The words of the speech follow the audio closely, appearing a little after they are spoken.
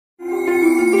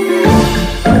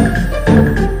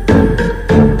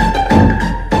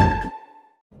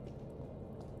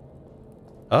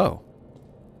Oh.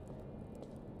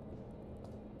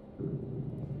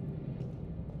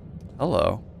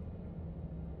 Hello.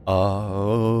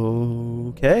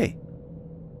 Okay.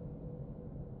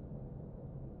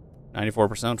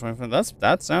 94%, 25%.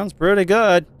 That sounds pretty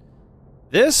good.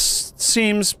 This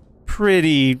seems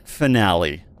pretty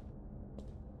finale.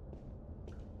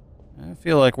 I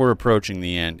feel like we're approaching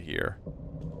the end here.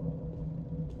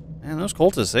 Man, those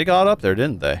cultists, they got up there,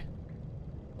 didn't they?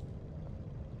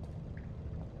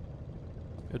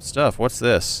 Good stuff. What's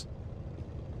this?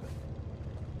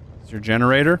 Is your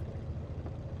generator?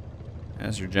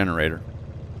 That's your generator.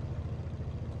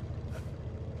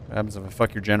 What happens if I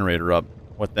fuck your generator up?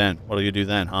 What then? What do you do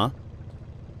then, huh?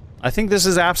 I think this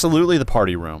is absolutely the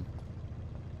party room.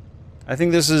 I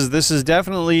think this is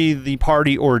definitely the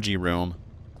party orgy room.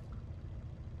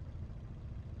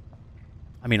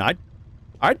 I mean,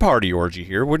 I'd party orgy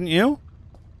here, wouldn't you?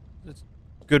 It's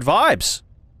good vibes.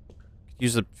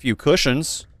 Use a few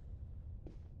cushions.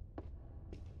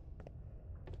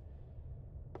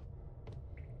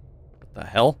 What the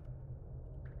hell?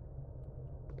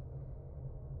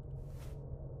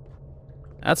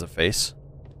 That's a face.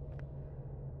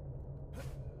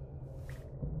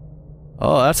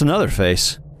 Oh, that's another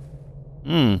face.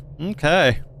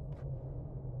 Okay.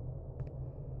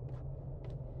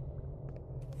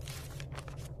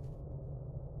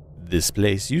 This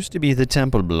place used to be the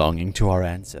temple belonging to our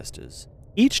ancestors.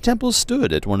 Each temple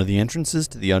stood at one of the entrances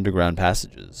to the underground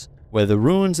passages, where the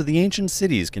ruins of the ancient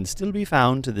cities can still be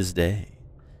found to this day.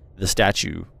 The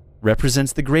statue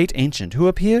represents the great ancient who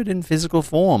appeared in physical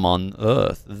form on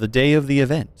Earth the day of the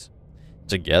event.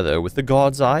 Together with the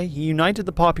god's eye, he united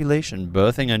the population,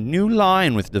 birthing a new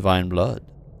line with divine blood.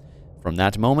 From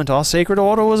that moment, our sacred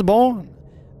order was born,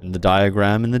 and the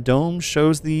diagram in the dome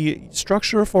shows the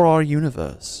structure for our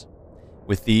universe,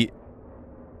 with the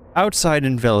outside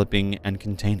enveloping and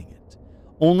containing it.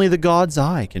 Only the god's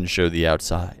eye can show the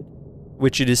outside,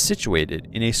 which it is situated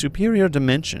in a superior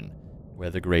dimension where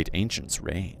the great ancients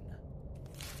reign.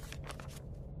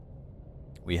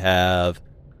 We have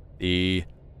the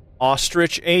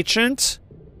Ostrich Ancient,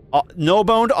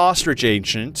 No-Boned Ostrich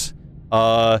Ancient,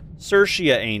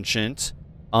 Cercia Ancient,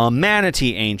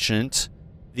 Manatee Ancient,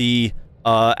 the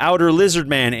Outer Lizard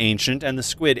Man Ancient, and the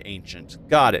Squid Ancient.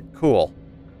 Got it. Cool.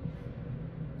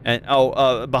 And,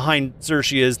 behind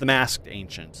Cercia is the Masked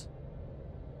Ancient.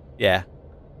 Yeah.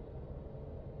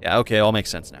 Yeah, okay, all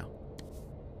makes sense now.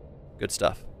 Good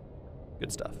stuff.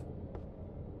 Good stuff.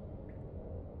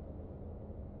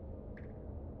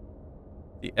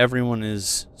 The everyone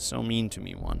is so mean to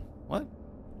me one. What?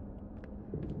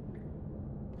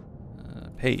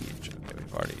 Page. Okay,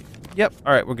 we've already... Yep,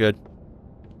 alright, we're good.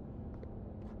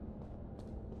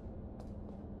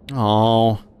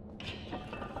 Oh.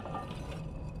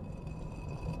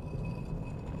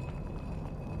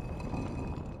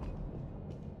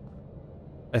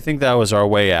 I think that was our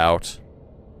way out.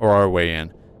 Or our way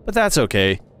in. But that's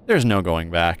okay. There's no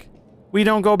going back. We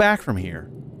don't go back from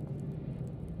here.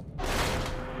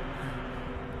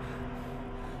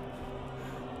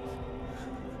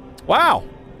 Wow.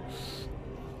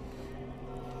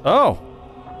 Oh.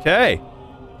 Okay.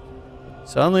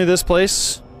 Suddenly this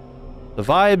place, the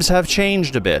vibes have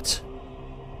changed a bit.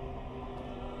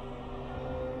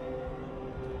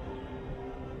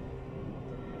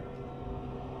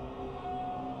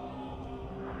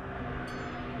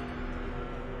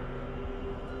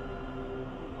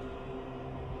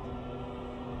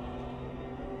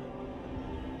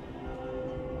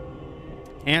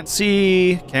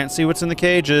 Can't see what's in the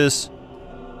cages.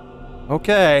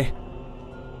 Okay.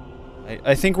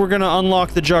 I think we're gonna unlock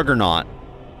the Juggernaut.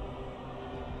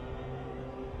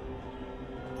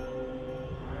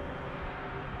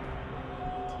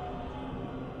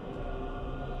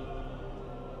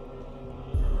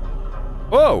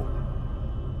 Whoa!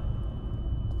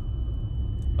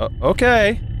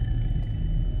 Okay.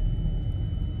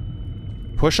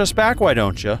 Push us back, why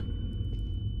don't you?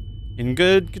 In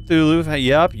good Cthulhu,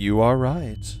 yep, you are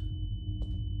right.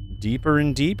 Deeper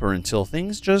and deeper until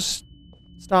things just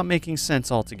stop making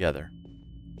sense altogether.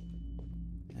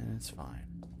 And it's fine.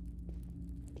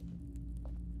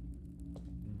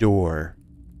 Door.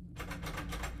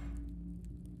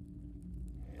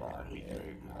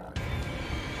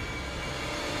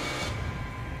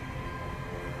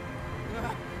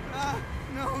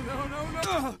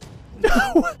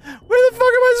 No! Where the fuck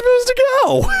am I supposed to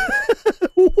go?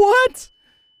 What?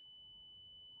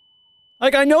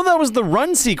 Like, I know that was the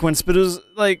run sequence, but it was,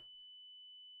 like...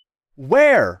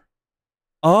 Where?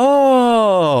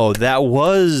 Oh, that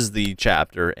was the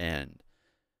chapter end.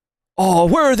 Oh,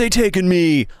 where are they taking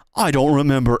me? I don't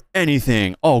remember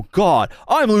anything. Oh God,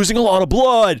 I'm losing a lot of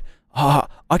blood. I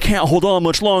can't hold on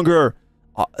much longer.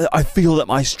 I feel that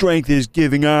my strength is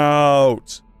giving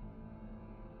out.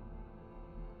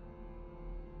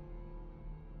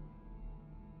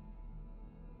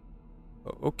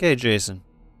 Okay, Jason.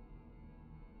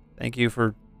 Thank you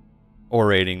for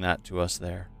orating that to us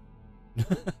there.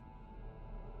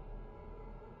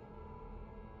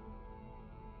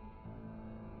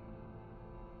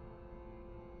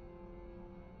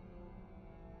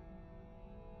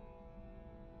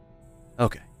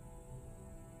 Okay.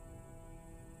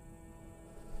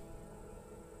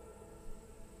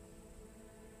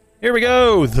 Here we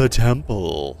go, the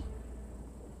temple.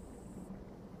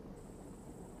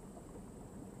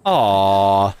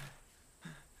 Aww.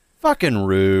 Fucking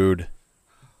rude.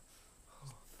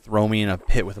 Throw me in a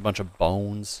pit with a bunch of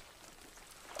bones.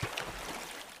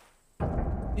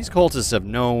 These cultists have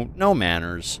no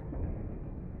manners.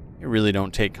 They really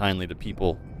don't take kindly to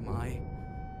people. My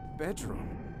bedroom.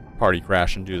 Party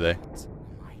crashing, do they? What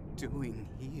am I doing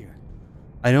here?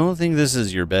 I don't think this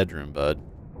is your bedroom, bud.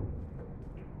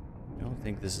 I don't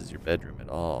think this is your bedroom at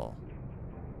all.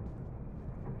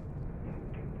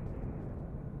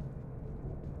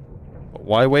 But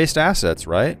why waste assets,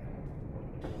 right?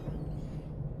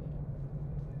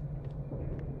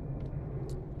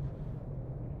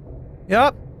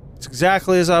 Yep, it's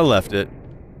exactly as I left it.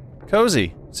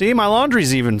 Cozy. See, my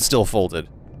laundry's even still folded.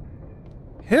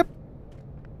 Hip.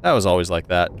 That was always like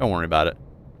that. Don't worry about it.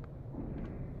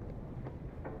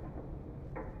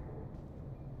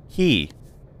 Key.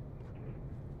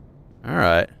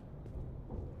 Alright.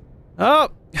 Oh!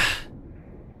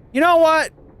 You know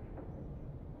what?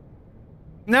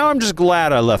 Now I'm just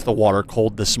glad I left the water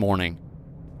cold this morning.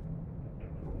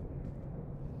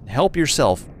 Help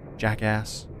yourself,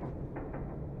 jackass.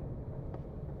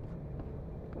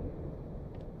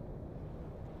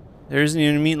 There isn't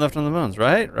any meat left on the bones,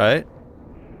 right? Right.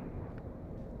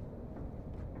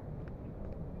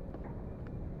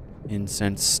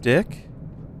 Incense stick.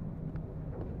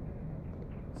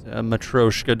 A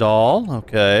Matryoshka doll,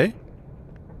 okay.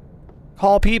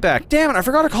 Call Pete back. Damn it, I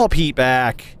forgot to call Pete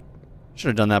back. Should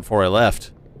have done that before I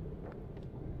left.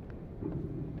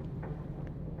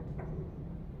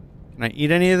 Can I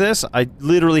eat any of this? I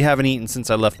literally haven't eaten since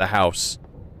I left the house.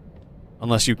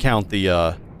 Unless you count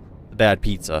the bad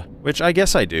pizza, which I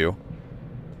guess I do.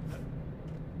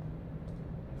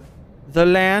 The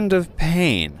land of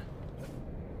pain.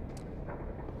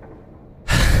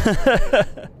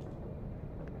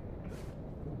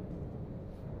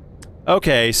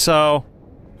 Okay, so,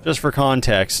 just for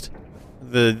context,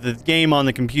 the game on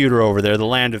the computer over there, The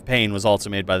Land of Pain, was also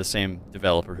made by the same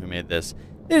developer who made this.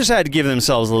 They just had to give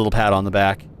themselves a little pat on the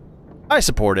back. I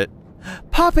support it.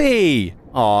 Puppy!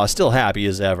 Aw, still happy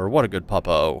as ever. What a good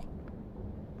puppo.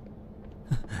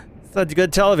 It's a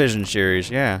good television series,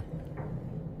 yeah.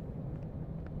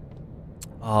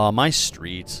 Aw, my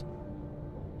street.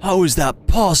 How is that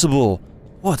possible?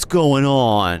 What's going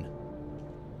on?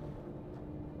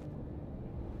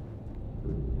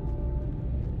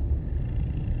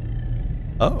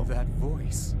 Oh. That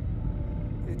voice.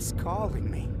 It's calling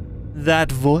me.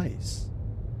 That voice.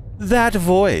 That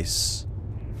voice.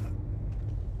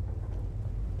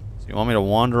 So you want me to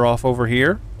wander off over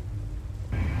here?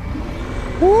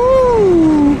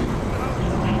 Woo!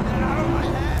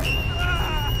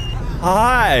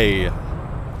 Hi!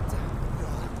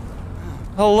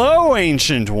 Hello,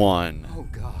 Ancient One! Oh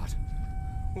God.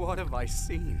 What have I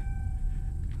seen?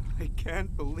 I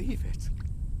can't believe it.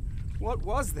 What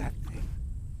was that thing?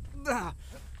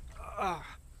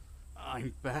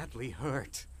 I'm badly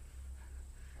hurt.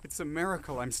 It's a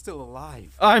miracle I'm still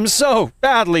alive. I'm so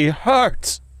badly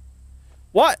hurt!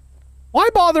 What? Why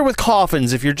bother with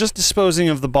coffins if you're just disposing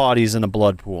of the bodies in a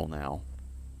blood pool now?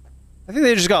 I think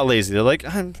they just got lazy. They're like,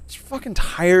 I'm fucking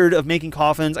tired of making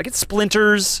coffins. I get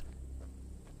splinters.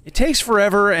 It takes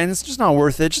forever, and it's just not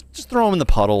worth it. Just throw them in the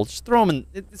puddle. Just throw them in.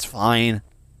 It's fine.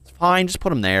 It's fine. Just put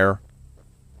them there.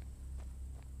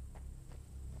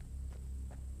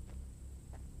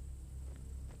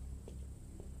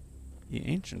 The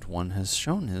Ancient One has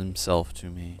shown himself to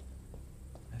me.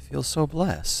 I feel so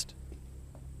blessed.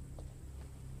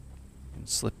 We can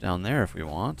slip down there if we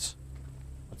want.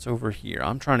 What's over here?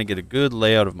 I'm trying to get a good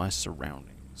layout of my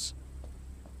surroundings.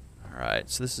 Alright,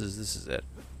 so this is it.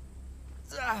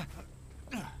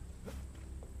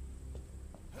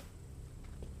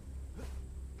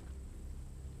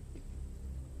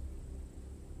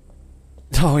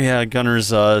 Oh yeah, Gunner's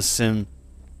Sims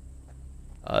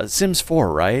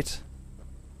 4, right?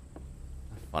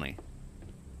 Funny.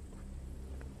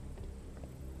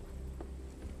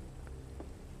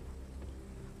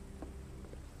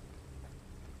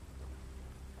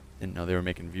 Didn't know they were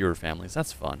making viewer families.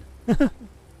 That's fun.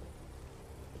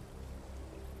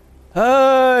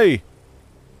 Hey!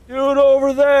 Dude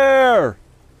over there!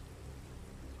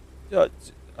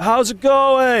 How's it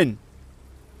going?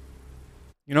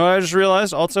 You know what I just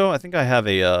realized? Also, I think I have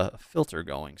a filter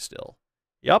going still.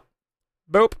 Yup.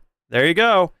 Boop. There you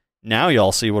go. Now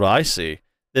y'all see what I see.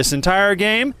 This entire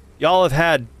game, y'all have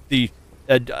had the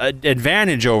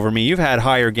advantage over me. You've had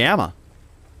higher gamma.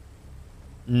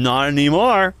 Not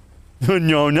anymore.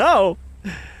 No, no.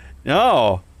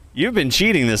 No. You've been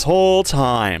cheating this whole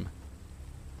time.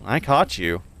 I caught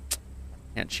you.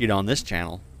 Can't cheat on this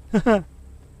channel. Alright.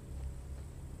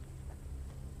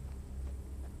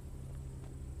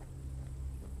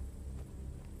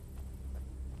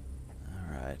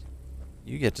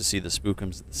 You get to see the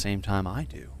spookums at the same time I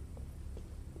do.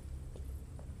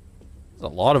 There's a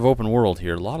lot of open world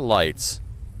here, a lot of lights.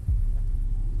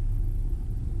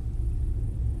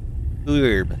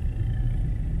 Orb.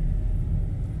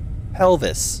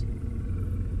 Pelvis.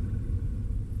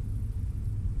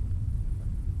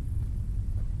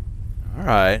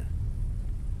 Alright.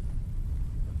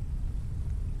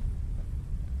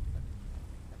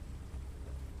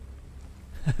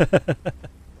 Let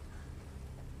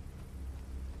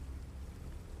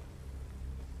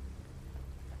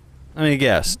me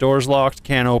guess. Door's locked,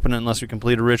 can't open it unless we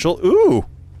complete a ritual. Ooh!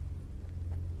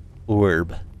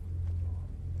 Orb.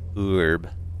 Orb.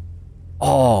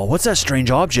 Oh, what's that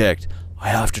strange object? I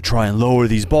have to try and lower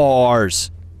these bars.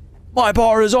 My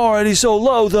bar is already so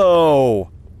low,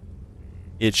 though.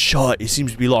 It's shut. It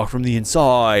seems to be locked from the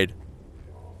inside.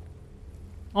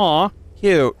 Aw,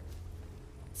 cute.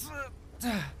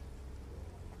 The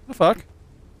fuck?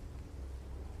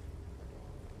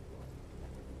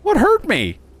 What hurt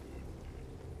me?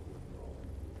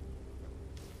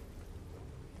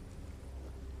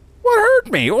 What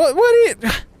hurt me? What is...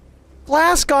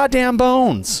 Glass goddamn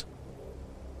bones.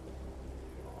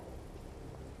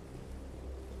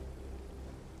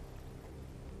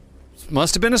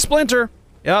 Must have been a splinter.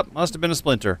 Yep, must have been a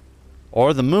splinter.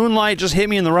 Or the moonlight just hit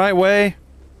me in the right way.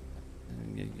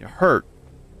 You hurt.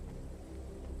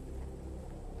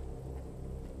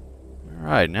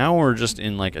 Alright, now we're just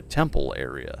in like a temple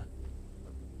area.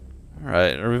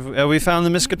 Alright, have we found the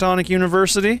Miskatonic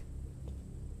University?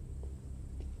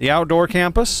 The outdoor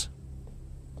campus?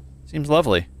 Seems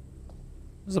lovely.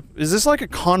 Is this like a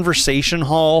conversation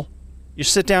hall? You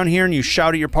sit down here and you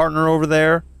shout at your partner over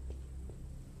there?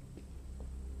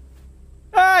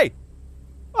 Hey!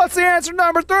 What's the answer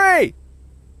number 3?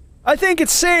 I think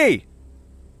it's C.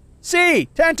 C,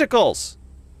 tentacles.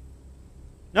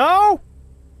 No?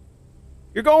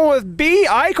 You're going with B,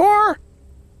 ichor?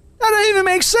 That doesn't even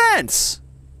make sense.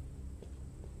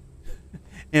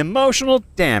 Emotional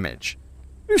damage.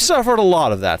 We've suffered a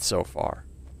lot of that so far.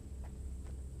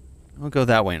 We'll go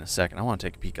that way in a second. I want to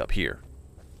take a peek up here.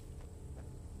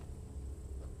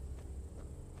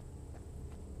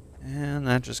 And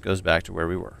that just goes back to where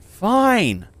we were.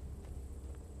 Fine!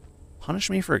 Punish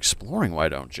me for exploring, why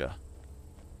don't you?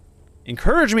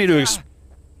 Encourage me to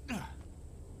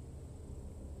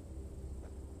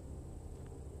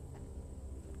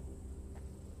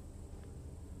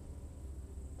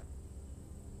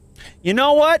You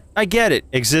know what? I get it.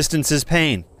 Existence is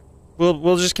pain.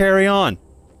 We'll just carry on.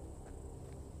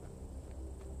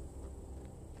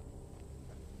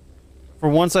 For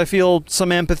once I feel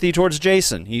some empathy towards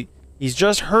Jason. He's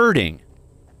just hurting.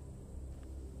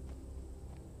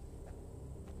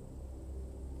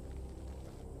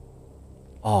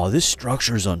 Oh, this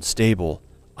structure is unstable.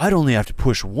 I'd only have to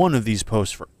push one of these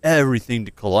posts for everything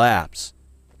to collapse.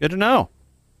 Good to know.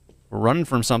 If we're running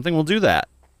from something, we'll do that.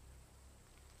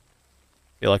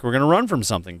 Feel like we're gonna run from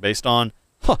something based on...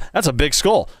 Huh, that's a big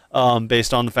skull.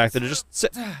 Based on the fact that it just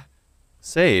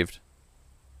saved.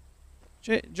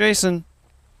 Jason.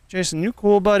 Jason, you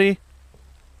cool, buddy?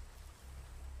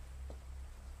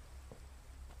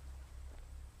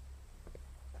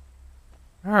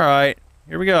 Alright,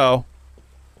 here we go.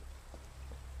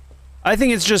 I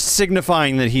think it's just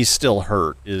signifying that he's still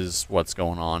hurt is what's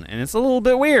going on, and it's a little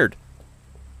bit weird.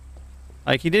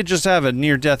 Like, he did just have a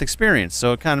near-death experience,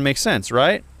 so it kind of makes sense,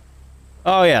 right?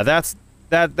 Oh yeah,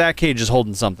 that cage is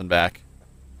holding something back.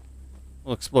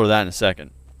 We'll explore that in a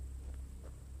second.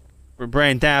 For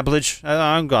brain damage,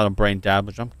 I've got a brain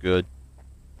damage, I'm good.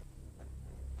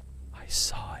 I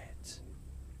saw it.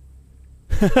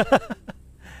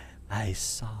 I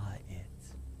saw it.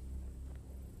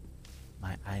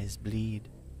 My eyes bleed.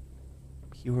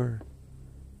 Pure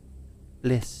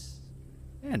bliss.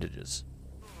 Bandages.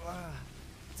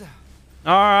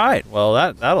 Alright, well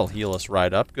that'll heal us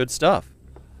right up. Good stuff.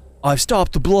 I've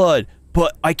stopped the blood.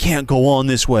 But I can't go on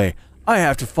this way. I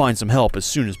have to find some help as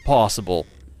soon as possible.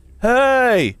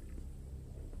 Hey!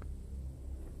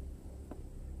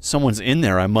 Someone's in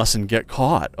there. I mustn't get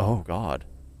caught. Oh, God.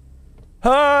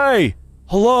 Hey!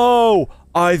 Hello!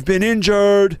 I've been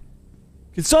injured!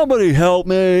 Can somebody help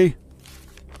me?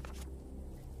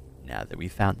 Now that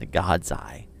we've found the God's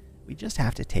Eye, we just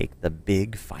have to take the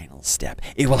big final step.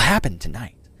 It will happen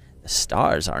tonight. The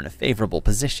stars are in a favorable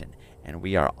position, and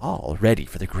we are all ready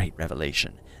for the great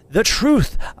revelation. The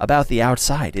truth about the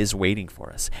outside is waiting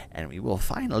for us, and we will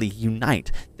finally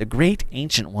unite the great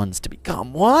ancient ones to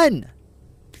become one.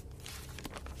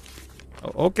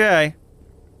 Okay.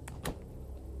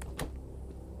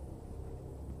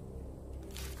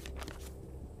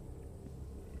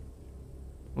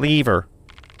 Lever.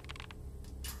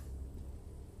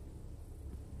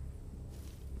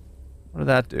 What did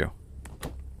that do?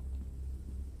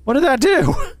 What did that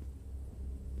do?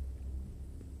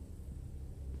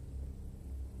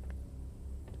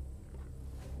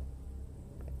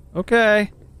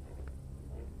 Okay.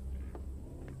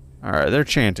 Alright, they're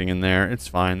chanting in there. It's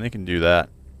fine. They can do that.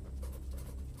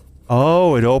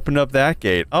 Oh, it opened up that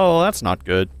gate. Oh, that's not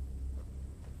good.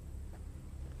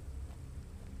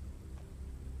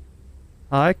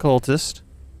 Hi, cultist.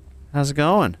 How's it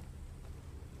going?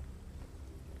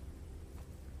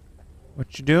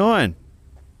 What you doing?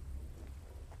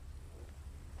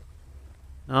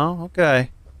 Oh,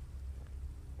 okay.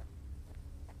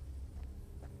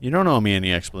 You don't owe me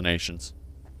any explanations.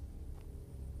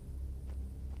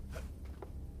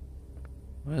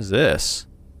 What is this?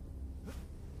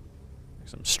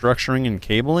 Some structuring and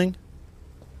cabling?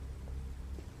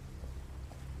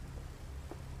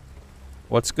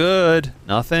 What's good?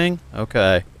 Nothing?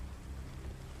 Okay.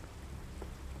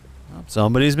 Well,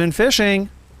 somebody's been fishing.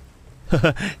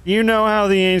 You know how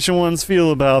the ancient ones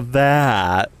feel about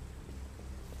that.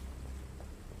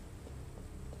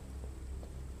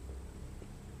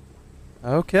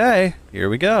 Okay, here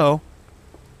we go.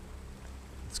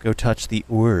 Let's go touch the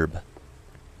orb.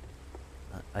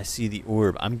 I see the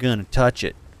orb. I'm gonna touch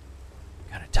it.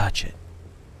 Gotta touch it.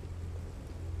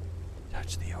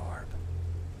 Touch the orb.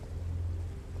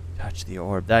 Touch the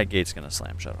orb. That gate's gonna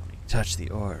slam shut on me. Touch the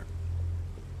orb.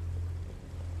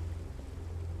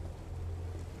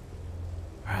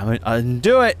 Alright, I'm gonna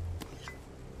do it!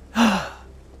 I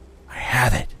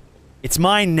have it. It's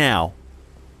mine now.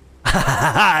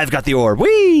 I've got the orb.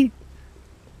 Whee!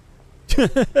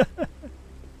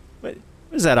 What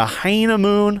is that, a hyena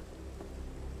moon?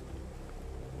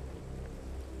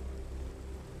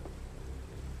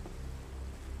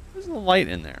 There's a light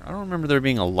in there. I don't remember there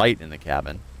being a light in the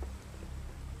cabin.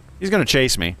 He's gonna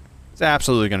chase me. He's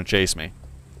absolutely gonna chase me.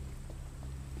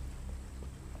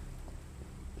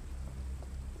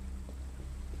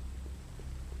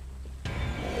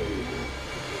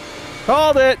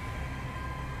 Called it!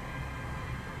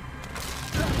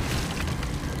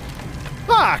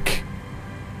 Fuck!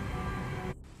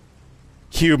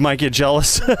 Cube might get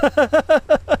jealous.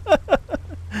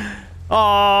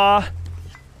 Aww.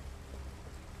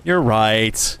 You're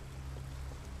right.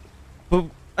 But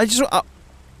I just...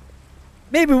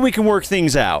 maybe we can work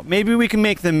things out. Maybe we can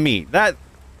make them meet. That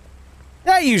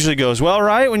usually goes well,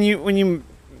 right? When you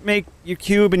make your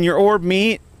cube and your orb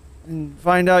meet and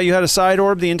find out you had a side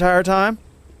orb the entire time.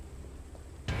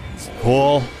 It's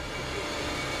cool.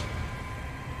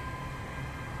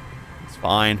 It's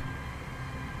fine.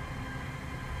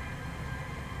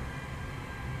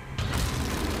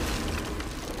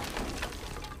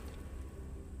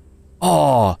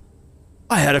 Oh,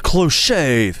 I had a close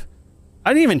shave. I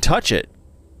didn't even touch it.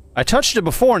 I touched it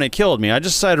before and it killed me. I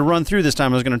just decided to run through this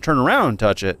time. I was going to turn around and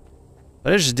touch it.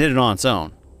 But it just did it on its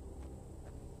own.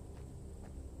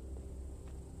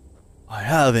 I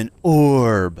have an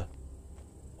orb.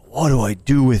 What do I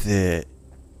do with it?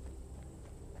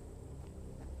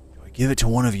 Do I give it to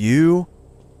one of you?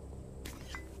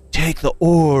 Take the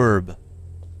orb.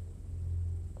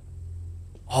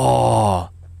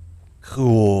 Oh,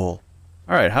 cool.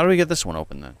 Alright, how do we get this one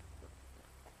open then?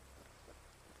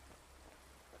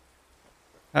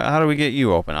 How do we get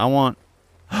you open? I want...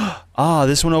 Ah,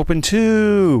 this one open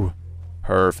too!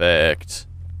 Perfect.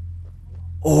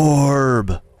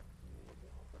 Orb!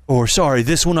 Or, sorry,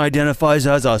 this one identifies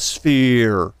as a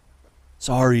sphere.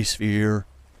 Sorry, sphere.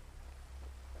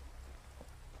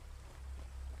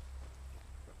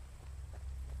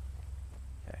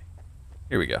 Okay.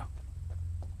 Here we go.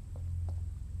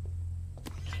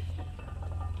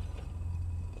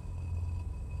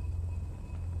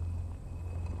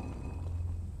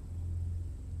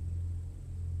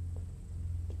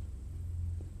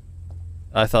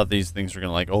 I thought these things were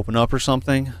gonna, like, open up or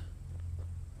something.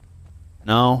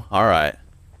 No? Alright.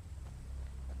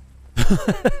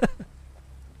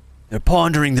 They're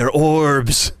pondering their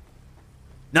orbs.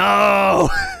 No!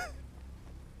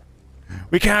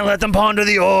 We can't let them ponder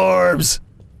the orbs!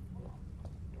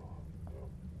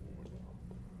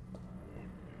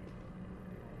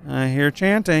 I hear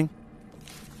chanting.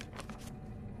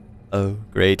 O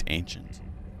great ancient,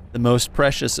 the most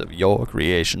precious of your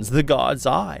creations, the god's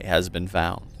eye, has been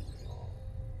found.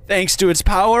 Thanks to its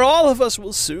power, all of us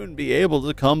will soon be able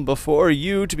to come before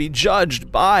you to be judged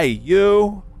by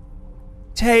you.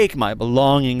 Take my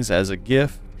belongings as a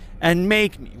gift, and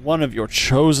make me one of your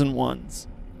chosen ones,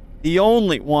 the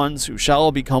only ones who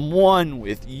shall become one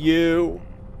with you.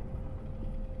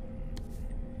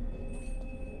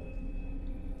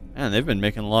 Man, they've been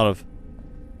making a lot of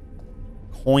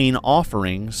coin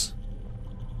offerings.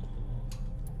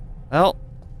 Well,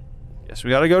 guess we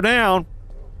gotta go down.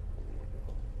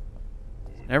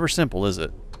 Never simple, is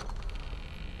it?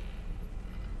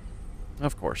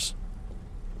 Of course.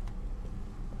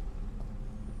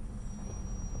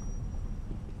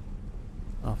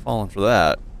 Not falling for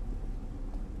that.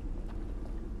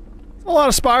 It's a lot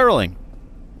of spiraling.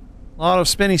 A lot of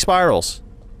spinny spirals.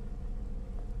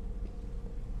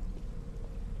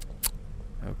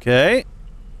 Okay.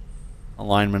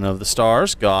 Alignment of the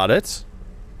stars. Got it.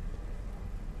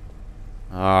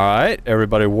 Alright.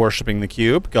 Everybody worshipping the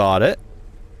cube. Got it.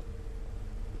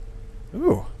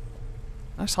 Ooh.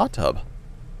 Nice hot tub.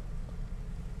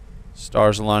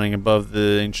 Stars aligning above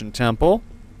the ancient temple.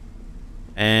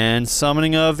 And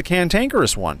summoning of the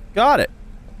cantankerous one. Got it.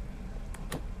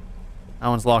 That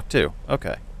one's locked too.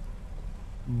 Okay.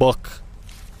 Book.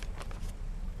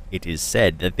 It is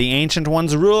said that the ancient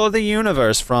ones rule the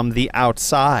universe from the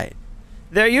outside.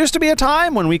 There used to be a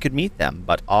time when we could meet them,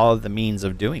 but all the means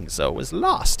of doing so was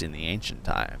lost in the ancient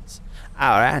times.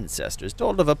 Our ancestors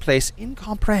told of a place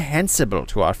incomprehensible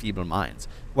to our feeble minds,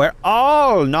 where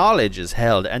all knowledge is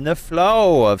held and the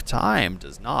flow of time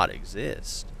does not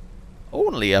exist.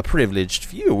 Only a privileged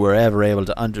few were ever able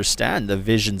to understand the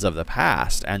visions of the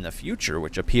past and the future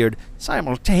which appeared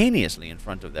simultaneously in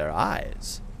front of their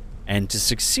eyes, and to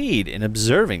succeed in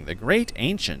observing the great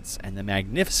ancients and the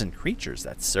magnificent creatures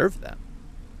that serve them.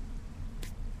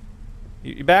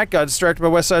 You back? Got distracted by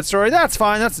West Side Story? That's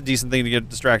fine. That's a decent thing to get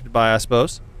distracted by, I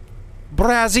suppose.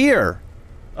 Brazier!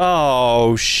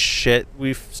 Oh, shit.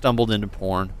 We've stumbled into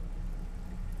porn.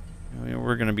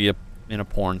 We're gonna be in a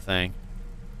porn thing.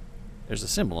 There's a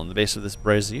symbol on the base of this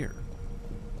brazier.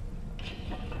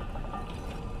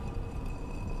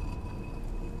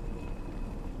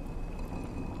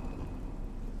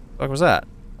 What was that?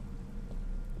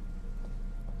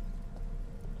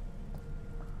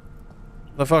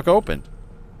 The fuck opened?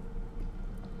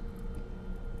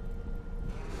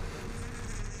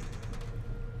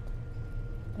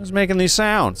 Who's making these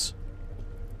sounds?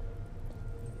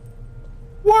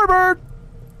 Warbird!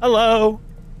 Hello!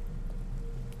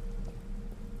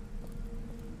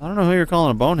 I don't know who you're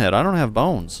calling a bonehead. I don't have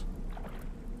bones.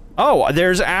 Oh,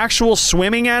 there's actual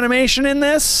swimming animation in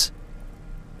this?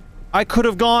 I could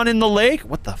have gone in the lake?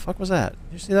 What the fuck was that?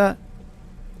 Did you see that?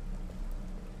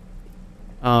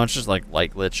 Oh, it's just like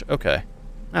light glitch. Okay.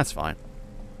 That's fine.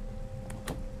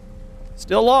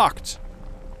 Still locked.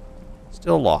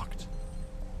 Still locked.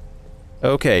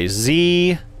 Okay,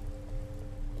 Z.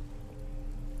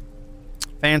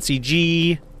 Fancy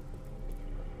G.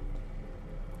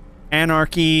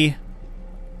 Anarchy.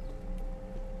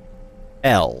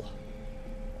 L.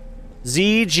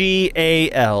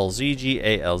 Z-G-A-L.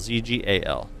 Z-G-A-L.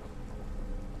 Z-G-A-L.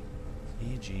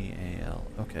 Z-G-A-L.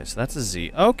 Okay, so that's a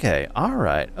Z. Okay,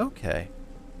 alright, okay.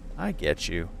 I get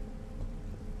you.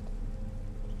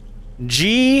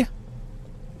 G.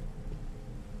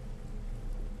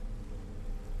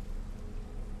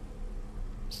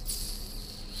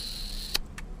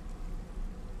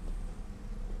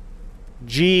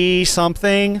 G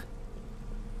something.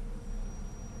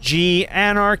 G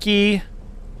anarchy.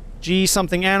 G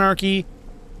something anarchy.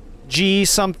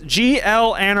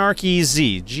 GL anarchy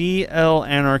Z. GL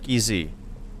anarchy Z.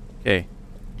 Okay.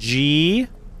 G.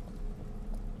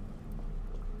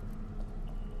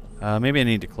 Maybe I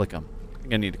need to click them. I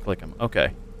think I need to click them.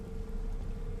 Okay.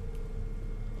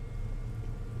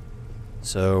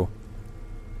 So.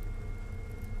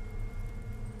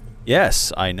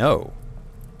 Yes, I know.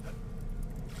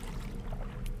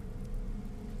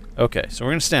 Okay, so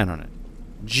we're gonna stand on it.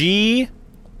 G.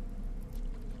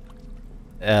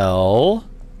 L.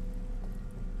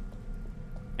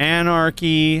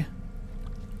 Anarchy.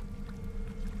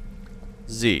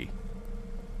 Z.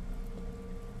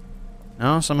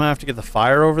 No, so I'm gonna have to get the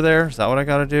fire over there? Is that what I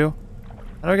gotta do?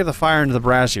 How do I get the fire into the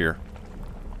brazier?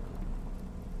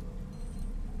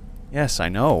 Yes, I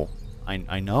know.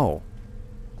 I know.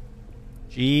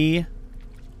 G.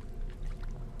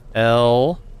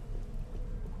 L.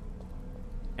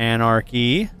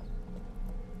 Anarchy.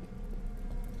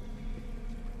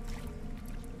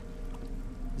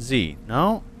 Z.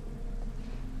 No?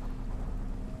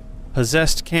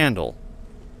 Possessed candle.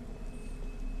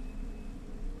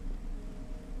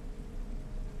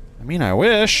 I mean, I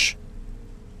wish.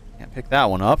 Can't pick that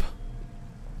one up.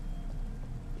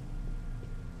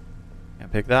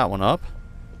 Can't pick that one up.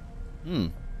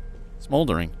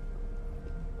 Smoldering.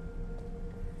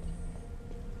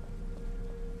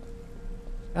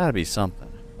 Gotta be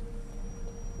something.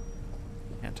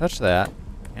 Can't touch that.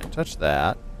 Can't touch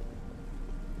that.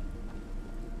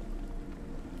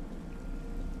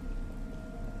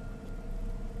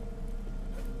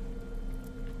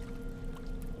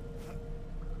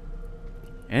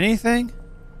 Anything?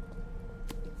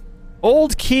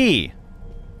 Old key.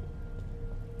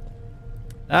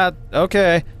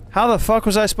 Okay. How the fuck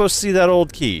was I supposed to see that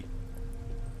old key?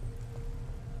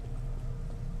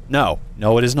 No.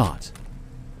 No, it is not.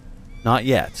 Not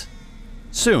yet.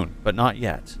 Soon, but not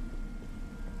yet.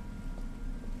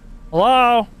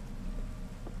 Hello?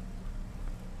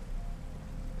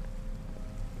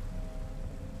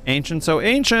 Ancients, oh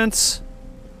ancients!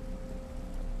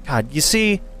 God, you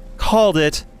see? Called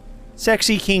it.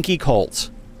 Sexy, kinky cult.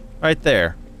 Right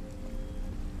there.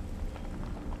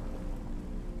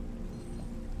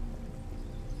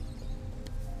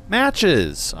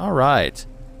 Matches! Alright.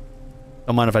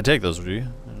 Don't mind if I take those, would you?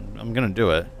 I'm gonna do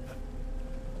it.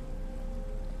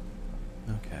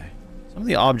 Okay. Some of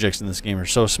the objects in this game are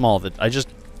so small that I just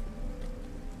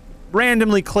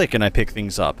randomly click and I pick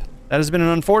things up. That has been an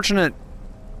unfortunate,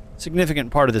 significant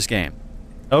part of this game.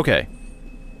 Okay.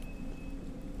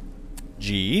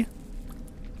 G.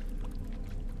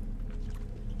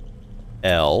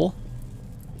 L.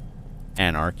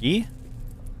 Anarchy.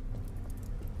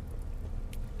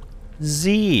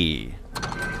 Z.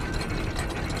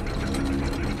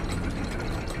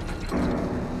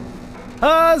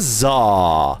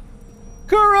 Huzzah!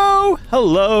 Kuro,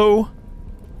 hello!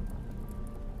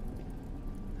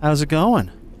 How's it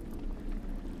going?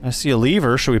 I see a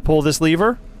lever. Should we pull this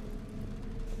lever?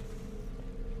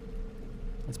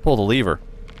 Let's pull the lever.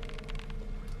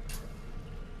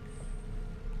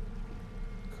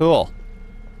 Cool.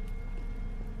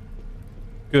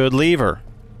 Good lever.